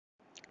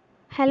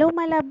Hello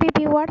my lovely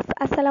viewers,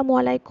 আসসালামু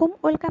আলাইকুম।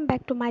 Welcome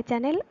back to my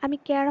channel. আমি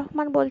কেয়া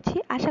রহমান বলছি।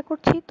 আশা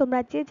করছি তোমরা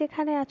যে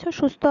যেখানে আছো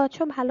সুস্থ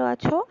আছো, ভালো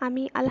আছো।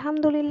 আমি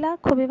আলহামদুলিল্লাহ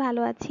খুবই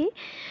ভালো আছি।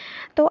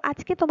 তো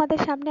আজকে তোমাদের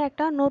সামনে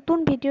একটা নতুন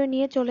ভিডিও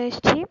নিয়ে চলে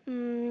এসেছি।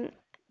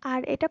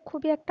 আর এটা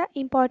খুবই একটা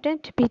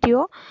ইম্পর্ট্যান্ট ভিডিও।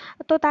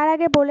 তো তার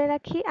আগে বলে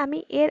রাখি, আমি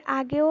এর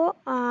আগেও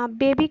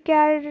বেবি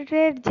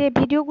কেয়ারের যে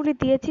ভিডিওগুলি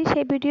দিয়েছি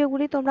সেই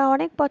ভিডিওগুলি তোমরা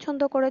অনেক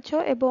পছন্দ করেছো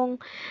এবং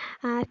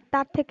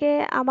তার থেকে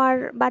আমার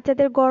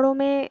বাচ্চাদের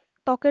গরমে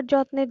ত্বকের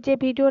যত্নের যে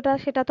ভিডিওটা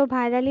সেটা তো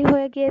ভাইরালই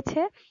হয়ে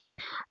গিয়েছে।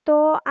 তো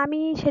আমি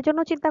সেজন্য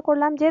চিন্তা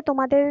করলাম যে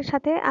তোমাদের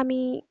সাথে আমি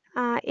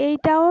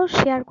এইটাও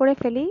শেয়ার করে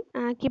ফেলি,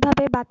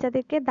 কিভাবে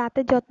বাচ্চাদেরকে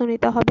দাঁতের যত্ন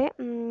নিতে হবে।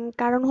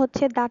 কারণ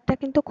হচ্ছে দাঁতটা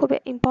কিন্তু খুব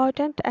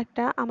ইম্পর্ট্যান্ট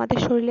একটা আমাদের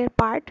শরীরের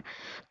পার্ট।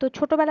 তো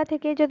ছোটবেলা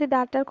থেকেই যদি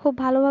দাঁতটার খুব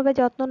ভালোভাবে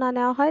যত্ন না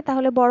নেওয়া হয়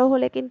তাহলে বড়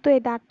হলে কিন্তু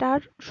এই দাঁতটা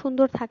আর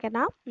সুন্দর থাকে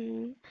না।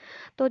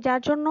 তো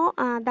যার জন্য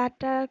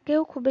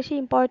দাঁতটাকেও খুব বেশি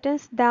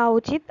ইম্পর্টেন্স দেওয়া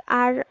উচিত।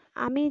 আর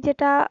আমি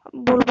যেটা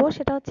বলবো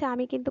সেটা হচ্ছে,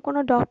 আমি কিন্তু কোনো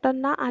ডক্টর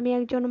না, আমি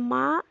একজন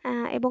মা।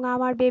 এবং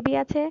আমার বেবি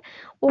আছে,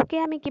 ওকে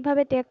আমি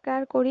কিভাবে টেক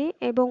কেয়ার করি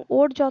এবং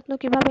ওর যত্ন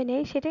কিভাবে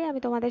নেই সেটাই আমি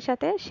তোমাদের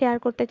সাথে শেয়ার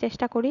করতে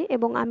চেষ্টা করি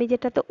এবং আমি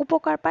যেটাতে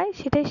উপকার পাই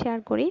সেটাই শেয়ার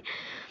করি।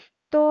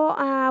 তো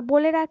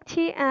বলে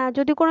রাখছি,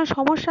 যদি কোনো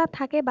সমস্যা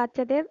থাকে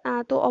বাচ্চাদের,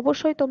 তো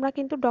অবশ্যই তোমরা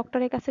কিন্তু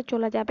ডক্টরের কাছে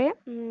চলে যাবে।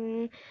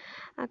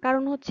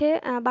 কারণ হচ্ছে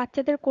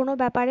বাচ্চাদের কোনো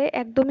ব্যাপারে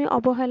একদমই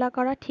অবহেলা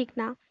করা ঠিক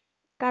না।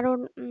 কারণ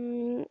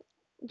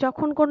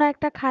যখন কোনো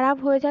একটা খারাপ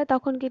হয়ে যায়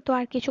তখন কিন্তু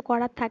আর কিছু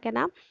করার থাকে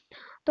না।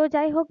 তো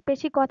যাই হোক,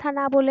 বেশি কথা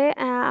না বলে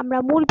আমরা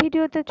মূল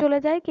ভিডিওতে চলে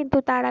যাই। কিন্তু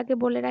তার আগে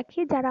বলে রাখি,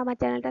 যারা আমার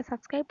চ্যানেলটা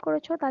সাবস্ক্রাইব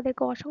করেছো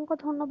তাদেরকে অসংখ্য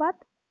ধন্যবাদ।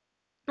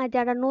 আর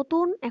যারা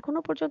নতুন এখনো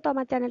পর্যন্ত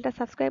আমার চ্যানেলটা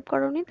সাবস্ক্রাইব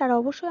করোনি তারা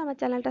অবশ্যই আমার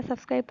চ্যানেলটা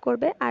সাবস্ক্রাইব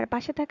করবে আর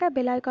পাশে থাকা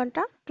বেল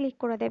আইকনটা ক্লিক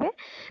করে দেবে।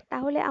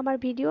 তাহলে আমার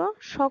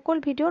সকল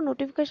ভিডিও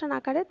নোটিফিকেশন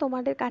আকারে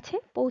তোমাদের কাছে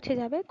পৌঁছে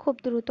যাবে খুব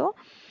দ্রুত।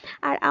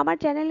 আর আমার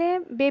চ্যানেলে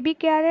বেবি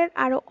কেয়ারের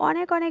আরো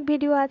অনেক অনেক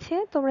ভিডিও আছে,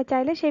 তোমরা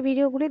চাইলে সেই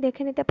ভিডিওগুলি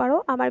দেখে নিতে পারো।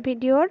 আমার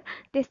ভিডিওর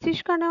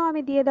ডেসক্রিপশনেও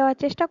আমি দিয়ে দেওয়ার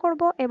চেষ্টা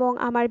করব এবং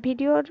আমার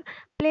ভিডিওর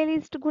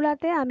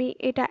প্লেলিস্টগুলোতে আমি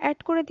এটা অ্যাড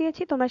করে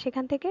দিয়েছি, তোমরা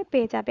সেখান থেকে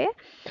পেয়ে যাবে।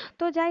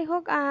 তো যাই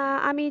হোক,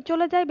 আমি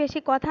চলে যাই বেশি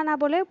কথা না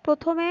বলে।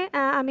 প্রথমে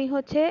আমি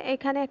হচ্ছে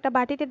এখানে একটা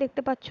বাটিতে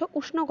দেখতে পাচ্ছ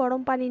উষ্ণ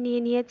গরম পানি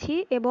নিয়ে নিয়েছি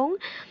এবং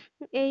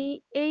এই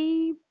এই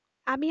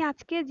আমি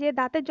আজকে যে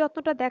দাঁতের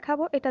যত্নটা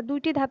দেখাবো এটা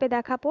দুইটি ধাপে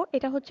দেখাবো।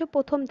 এটা হচ্ছে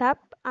প্রথম ধাপ।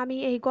 আমি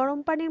এই গরম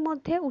পানির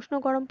মধ্যে, উষ্ণ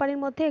গরম পানির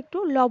মধ্যে একটু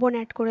লবণ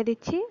অ্যাড করে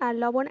দিচ্ছি। আর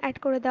লবণ অ্যাড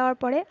করে দেওয়ার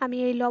পরে আমি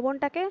এই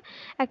লবণটাকে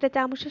একটা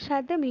চামচের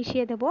সাহায্যে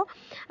মিশিয়ে দেব।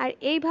 আর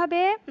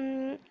এইভাবে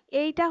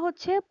এইটা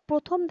হচ্ছে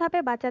প্রথম ধাপে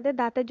বাচ্চাদের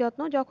দাঁতের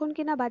যত্ন। যখন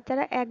কিনা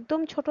বাচ্চারা একদম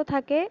ছোট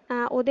থাকে,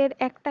 ওদের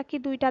একটা কি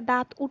দুইটা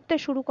দাঁত উঠতে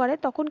শুরু করে,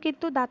 তখন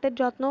কিন্তু দাঁতের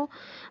যত্ন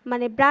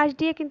মানে ব্রাশ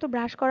দিয়ে কিন্তু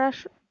ব্রাশ করা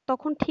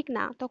তখন ঠিক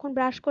না। তখন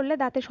ব্রাশ করলে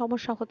দাঁতে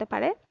সমস্যা হতে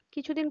পারে।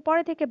 কিছুদিন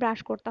পরে থেকে ব্রাশ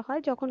করতে হয়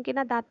যখন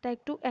কিনা দাঁতটা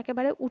একটু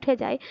একেবারে উঠে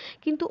যায়।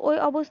 কিন্তু ওই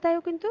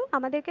অবস্থায়ও কিন্তু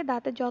আমাদেরকে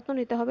দাঁতের যত্ন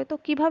নিতে হবে। তো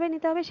কিভাবে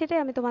নিতে হবে সেটাই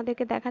আমি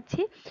তোমাদেরকে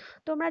দেখাচ্ছি।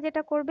 তোমরা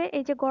যেটা করবে,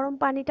 এই যে গরম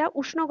পানিটা,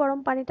 উষ্ণ গরম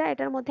পানিটা,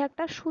 এটার মধ্যে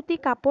একটা সুতি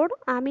কাপড়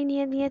আমি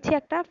নিয়ে নিয়েছি,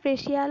 একটা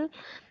ফেসিয়াল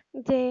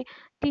যে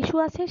টিস্যু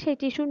আছে সেই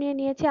টিস্যু নিয়ে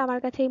নিয়েছি। আমার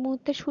কাছে এই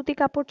মুহূর্তে সুতি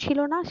কাপড় ছিল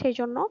না, সেই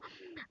জন্য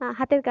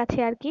হাতের কাছে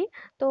আর কি।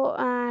 তো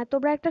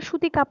তোমরা একটা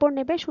সুতি কাপড়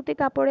নেবে। সুতি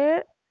কাপড়ের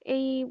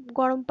এই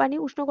গরম পানি,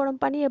 উষ্ণ গরম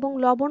পানি এবং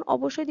লবণ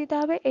অবশ্যই দিতে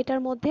হবে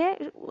এটার মধ্যে।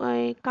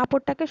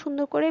 কাপড়টাকে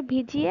সুন্দর করে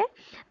ভিজিয়ে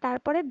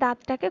তারপরে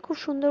দাঁতটাকে খুব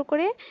সুন্দর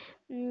করে,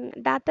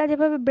 দাঁতটা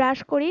যেভাবে ব্রাশ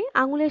করি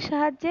আঙুলের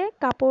সাহায্যে,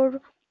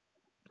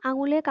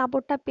 আঙুলে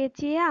কাপড়টা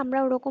পেঁচিয়ে আমরা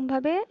ওরকম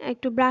ভাবে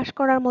একটু ব্রাশ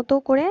করার মতো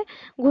করে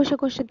ঘষে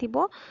ঘষে দিব।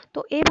 তো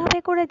এইভাবে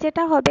করে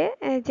যেটা হবে,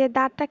 যে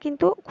দাঁতটা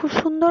কিন্তু খুব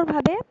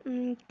সুন্দরভাবে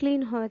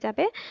ক্লিন হয়ে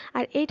যাবে।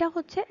 আর এইটা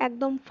হচ্ছে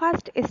একদম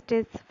ফার্স্ট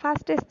স্টেজ।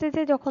 ফার্স্ট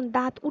স্টেজে যখন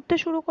দাঁত উঠতে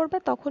শুরু করবে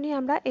তখনই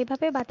আমরা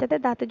এভাবে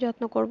বাচ্চাদের দাঁতের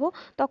যত্ন করব।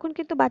 তখন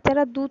কিন্তু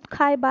বাচ্চারা দুধ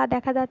খায় বা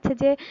দেখা যাচ্ছে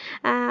যে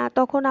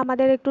তখন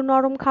আমাদের একটু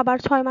নরম খাবার,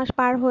 6 মাস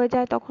পার হয়ে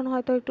যায় তখন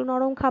হয়তো একটু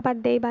নরম খাবার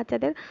দেই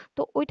বাচ্চাদের।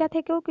 তো ওইটা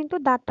থেকেও কিন্তু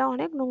দাঁতটা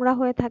অনেক নোংরা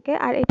হয়ে থাকে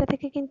আর এটা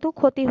থেকে কিন্তু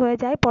ক্ষতি হয়ে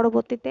যায়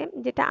পরবর্তীতে,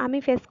 যেটা আমি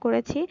ফেস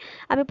করেছি।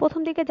 আমি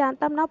প্রথম দিকে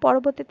জানতাম না,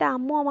 পরবর্তীতে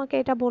আম্মু আমাকে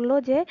এটা বলল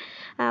যে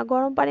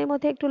গরম পানির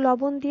মধ্যে একটু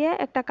লবণ দিয়ে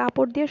একটা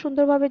কাপড় দিয়ে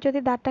সুন্দরভাবে যদি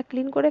দাঁতটা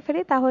ক্লিন করে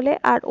ফেলি তাহলে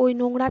আর ওই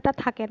নোংরাটা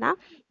থাকে না,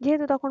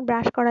 যেহেতু তখন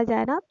ব্রাশ করা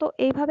যায় না। তো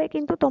এইভাবে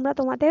কিন্তু তোমরা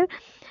তোমাদের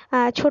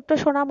ছোট্ট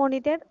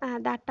সোনামণিদের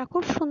দাঁতটা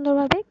খুব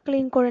সুন্দরভাবে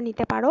ক্লিন করে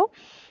নিতে পারো।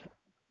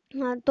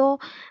 তো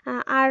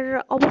আর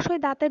অবশ্যই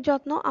দাঁতের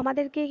যত্ন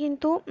আমাদেরকে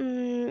কিন্তু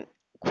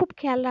খুব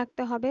খেয়াল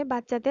রাখতে হবে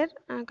বাচ্চাদের।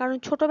 কারণ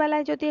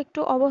ছোটবেলায় যদি একটু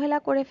অবহেলা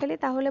করে ফেলি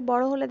তাহলে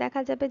বড় হলে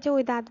দেখা যাবে যে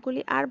ওই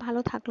দাঁতগুলি আর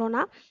ভালো থাকলো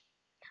না।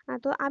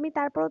 তো আমি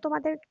তারপরেও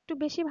তোমাদের একটু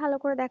বেশি ভালো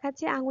করে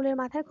দেখাচ্ছি। আঙুলের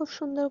মাথায় খুব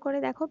সুন্দর করে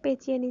দেখো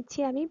পেঁচিয়ে নিচ্ছি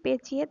আমি।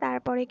 পেঁচিয়ে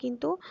তারপরে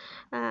কিন্তু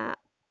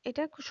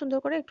এটা খুব সুন্দর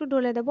করে একটু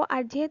ডলে দেব।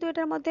 আর যেহেতু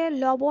এটার মধ্যে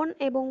লবণ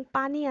এবং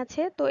পানি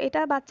আছে, তো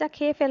এটা বাচ্চা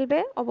খেয়ে ফেলবে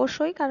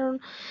অবশ্যই, কারণ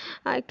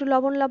একটু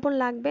লবণ লবণ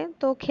লাগবে,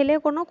 তো খেলে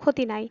কোনো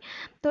ক্ষতি নাই।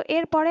 তো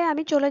এরপরে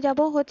আমি চলে যাব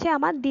হচ্ছে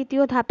আমার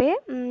দ্বিতীয় ধাপে।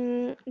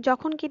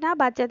 যখন কিনা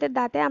বাচ্চাদের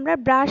দাঁতে আমরা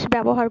ব্রাশ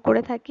ব্যবহার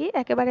করে থাকি,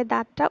 একেবারে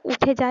দাঁতটা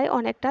উঠে যায়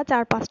অনেকটা,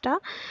 4-5টা,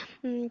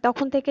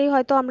 তখন থেকেই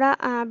হয়তো আমরা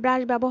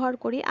ব্রাশ ব্যবহার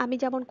করি। আমি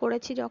যেমন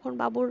করেছি, যখন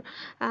বাবুর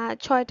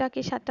 6টা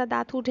কি 7টা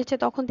দাঁত উঠেছে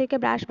তখন থেকে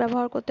ব্রাশ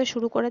ব্যবহার করতে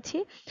শুরু করেছি।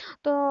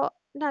 তো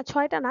না,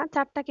 6টা না,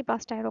 4টা কি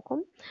 5টা এরকম।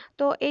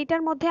 তো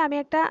এইটার মধ্যে আমি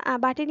একটা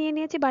বাটি নিয়ে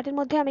নিয়েছি। বাটির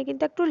মধ্যে আমি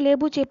কিন্তু একটু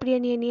লেবু চেপড়িয়ে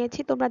নিয়ে নিয়েছি,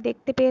 তোমরা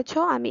দেখতে পেয়েছো।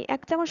 আমি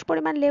 1 চামচ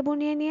পরিমাণ লেবু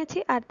নিয়ে নিয়েছি,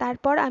 আর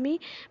তারপর আমি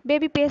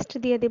বেবি পেস্ট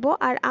দিয়ে দেব।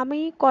 আর আমি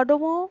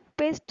কডমো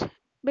পেস্ট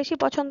বেশি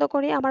পছন্দ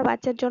করি আমার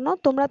বাচ্চার জন্য।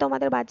 তোমরা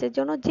তোমাদের বাচ্চার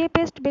জন্য যে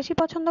পেস্ট বেশি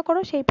পছন্দ করো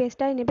সেই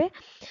পেস্টটাই নেবে।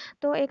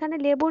 তো এখানে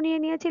লেবু নিয়ে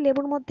নিয়েছি,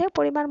 লেবুর মধ্যে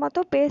পরিমাণ মতো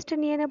পেস্ট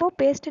নিয়ে নেব।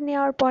 পেস্ট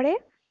নেওয়ার পরে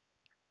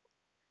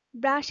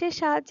ব্রাশের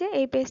সাহায্যে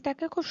এই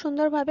পেস্টটাকে খুব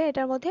সুন্দরভাবে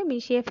এটার মধ্যে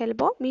মিশিয়ে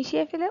ফেলবো।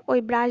 মিশিয়ে ফেলে ওই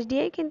ব্রাশ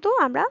দিয়েই কিন্তু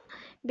আমরা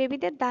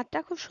বেবিদের দাঁতটা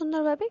খুব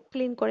সুন্দরভাবে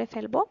ক্লিন করে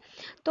ফেলবো।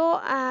 তো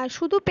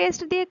শুধু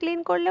পেস্ট দিয়ে ক্লিন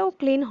করলেও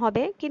ক্লিন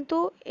হবে, কিন্তু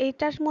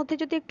এইটার মধ্যে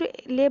যদি একটু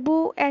লেবু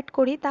অ্যাড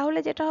করি তাহলে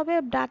যেটা হবে,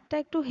 দাঁতটা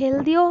একটু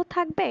হেলদিও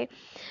থাকবে।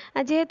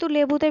 যেহেতু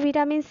লেবুতে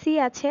ভিটামিন সি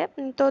আছে,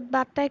 তো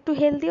দাঁতটা একটু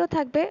হেলদিও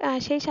থাকবে,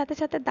 সেই সাথে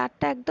সাথে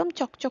দাঁতটা একদম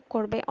চকচক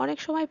করবে। অনেক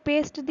সময়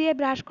পেস্ট দিয়ে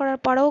ব্রাশ করার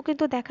পরেও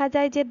কিন্তু দেখা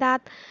যায় যে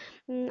দাঁত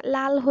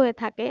লাল হয়ে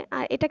থাকে,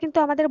 আর এটা কিন্তু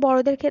আমাদের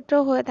বড়দের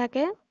ক্ষেত্রেও হয়ে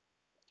থাকে।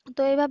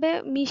 তো এইভাবে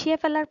মিশিয়ে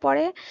ফেলার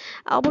পরে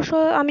অবশ্য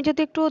আমি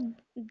যদি একটু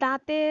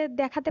দাঁতে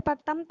দেখাতে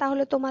পারতাম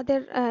তাহলে তোমাদের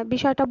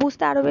বিষয়টা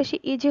বুঝতে আরো বেশি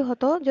ইজি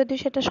হতো, যদিও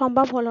সেটা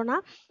সম্ভব হলো না।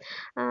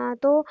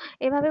 তো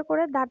এভাবে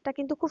করে দাঁতটা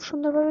কিন্তু খুব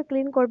সুন্দরভাবে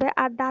ক্লিন করবে।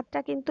 আর দাঁতটা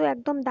কিন্তু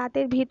একদম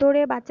দাঁতের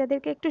ভিতরে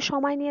বাচ্চাদেরকে একটু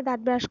সময় নিয়ে দাঁত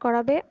ব্রাশ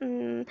করাবে।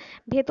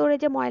 ভেতরে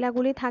যে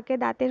ময়লাগুলি থাকে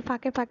দাঁতের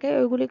ফাঁকে ফাঁকে,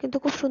 ওইগুলি কিন্তু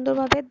খুব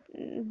সুন্দরভাবে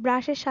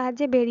ব্রাশের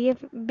সাহায্যে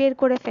বের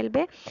করে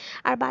ফেলবে।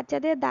 আর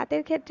বাচ্চাদের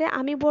দাঁতের ক্ষেত্রে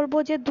আমি বলবো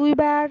যে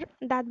 2বার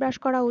দাঁত ব্রাশ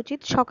করা উচিত,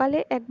 সকালে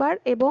একবার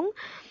এবং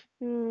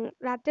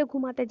রাত্রে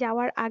ঘুমাতে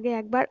যাওয়ার আগে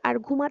একবার। আর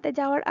ঘুমাতে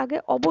যাওয়ার আগে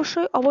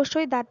অবশ্যই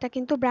অবশ্যই দাঁতটা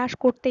কিন্তু ব্রাশ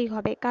করতেই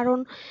হবে, কারণ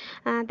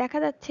দেখা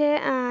যাচ্ছে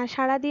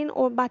সারাদিন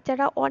ও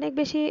বাচ্চারা অনেক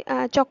বেশি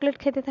চকলেট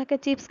খেতে থাকে,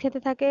 চিপস খেতে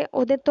থাকে,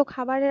 ওদের তো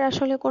খাবারের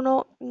আসলে কোনো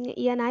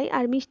ইয়ে নাই,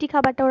 আর মিষ্টি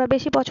খাবারটা ওরা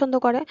বেশি পছন্দ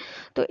করে।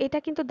 তো এটা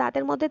কিন্তু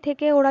দাঁতের মধ্যে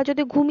থেকে ওরা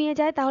যদি ঘুমিয়ে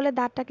যায় তাহলে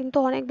দাঁতটা কিন্তু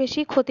অনেক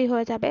বেশি ক্ষতি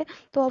হয়ে যাবে।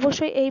 তো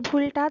অবশ্যই এই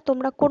ভুলটা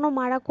তোমরা কোনো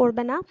মারা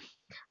করবে না।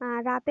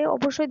 রাতে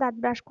অবশ্যই দাঁত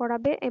ব্রাশ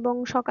করাবে, এবং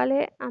সকালে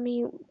আমি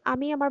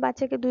আমি আমার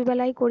বাচ্চাকে 2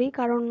 বেলাই করি,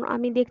 কারণ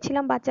আমি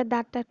দেখছিলাম বাচ্চার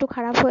দাঁতটা একটু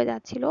খারাপ হয়ে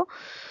যাচ্ছিল।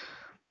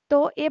 তো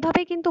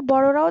এভাবে কিন্তু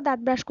বড়রাও দাঁত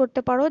ব্রাশ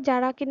করতে পারো,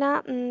 যারা কিনা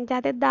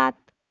যাদের দাঁত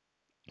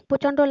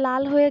প্রচন্ড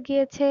লাল হয়ে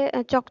গিয়েছে,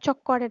 চকচক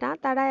করে না,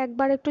 তারা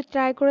একবার একটু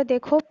ট্রাই করে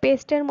দেখো,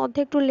 পেস্টের মধ্যে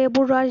একটু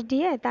লেবুর রস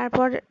দিয়ে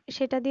তারপর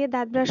সেটা দিয়ে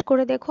দাঁত ব্রাশ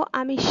করে দেখো।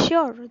 আমি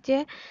শিওর যে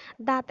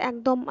দাঁত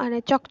একদম মানে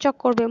চকচক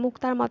করবে,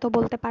 মুক্তার মতো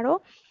বলতে পারো।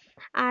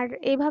 আর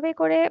এইভাবে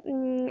করে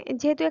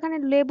যেহেতু এখানে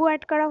লেবু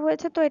অ্যাড করা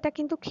হয়েছে, তো এটা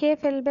কিন্তু খেয়ে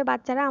ফেলবে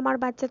বাচ্চারা। আমার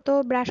বাচ্চা তো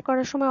ব্রাশ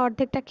করার সময়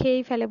অর্ধেকটা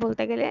খেয়েই ফেলে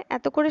বলতে গেলে,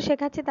 এত করে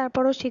শেখাচ্ছি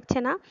তারপরও শিখছে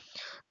না।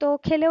 তো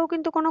খেলেও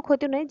কিন্তু কোনো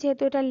ক্ষতি নেই,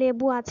 যেহেতু এটা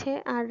লেবু আছে।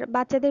 আর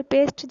বাচ্চাদের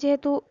পেস্ট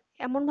যেহেতু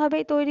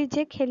এমনভাবেই তৈরি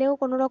যে খেলেও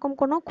কোনো রকম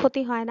কোনো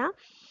ক্ষতি হয় না।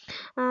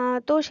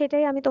 তো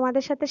সেটাই আমি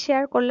তোমাদের সাথে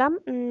শেয়ার করলাম।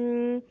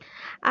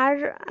 আর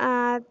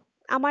আহ,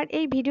 আমার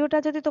এই ভিডিওটা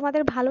যদি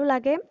তোমাদের ভালো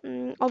লাগে,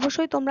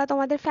 অবশ্যই তোমরা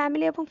তোমাদের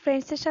ফ্যামিলি এবং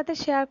ফ্রেন্ডসের সাথে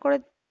শেয়ার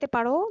করতে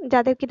পারো।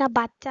 যাদের কিনা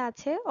বাচ্চা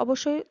আছে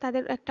অবশ্যই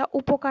তাদের একটা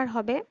উপকার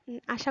হবে,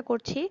 আশা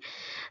করছি।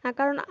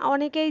 কারণ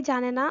অনেকেই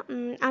জানে না,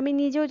 আমি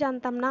নিজেও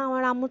জানতাম না,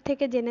 আমার আম্মুর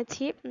থেকে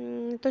জেনেছি।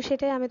 তো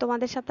সেটাই আমি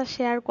তোমাদের সাথে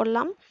শেয়ার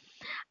করলাম।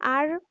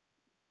 আর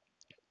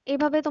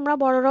এভাবে তোমরা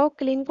বড়রাও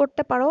ক্লিন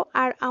করতে পারো।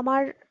 আর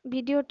আমার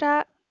ভিডিওটা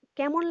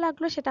কেমন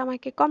লাগলো সেটা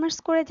আমাকে কমেন্টস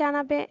করে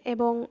জানাবে,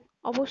 এবং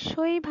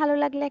অবশ্যই ভালো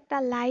লাগলে একটা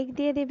লাইক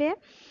দিয়ে দিবে।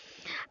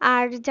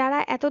 আর যারা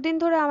এতদিন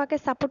ধরে আমাকে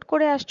সাপোর্ট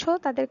করে আসছো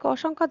তাদেরকে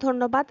অসংখ্য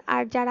ধন্যবাদ।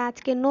 আর যারা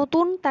আজকে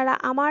নতুন, তারা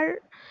আমার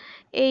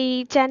এই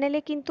চ্যানেলে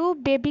কিন্তু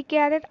বেবি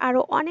কেয়ারের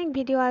আরো অনেক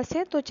ভিডিও আছে,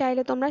 তো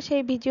চাইলে তোমরা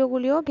সেই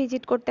ভিডিওগুলিও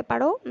ভিজিট করতে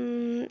পারো।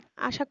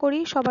 আশা করি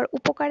সবার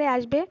উপকারে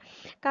আসবে,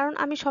 কারণ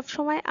আমি সব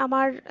সময়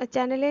আমার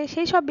চ্যানেলে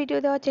সেই সব ভিডিও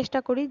দেওয়ার চেষ্টা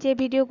করি যে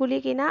ভিডিওগুলি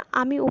কিনা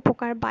আমি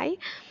উপকার পাই,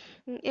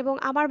 এবং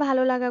আমার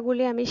ভালো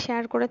লাগাগুলি আমি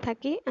শেয়ার করে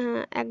থাকি।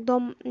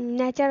 একদম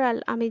ন্যাচারাল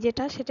আমি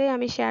যেটা, সেটাই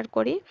আমি শেয়ার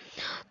করি।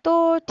 তো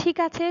ঠিক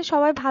আছে,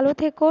 সবাই ভালো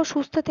থেকো,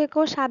 সুস্থ থেকো,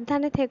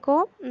 সাবধানে থেকো।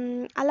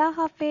 আল্লাহ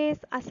হাফেজ,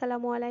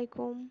 আসসালামু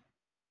আলাইকুম।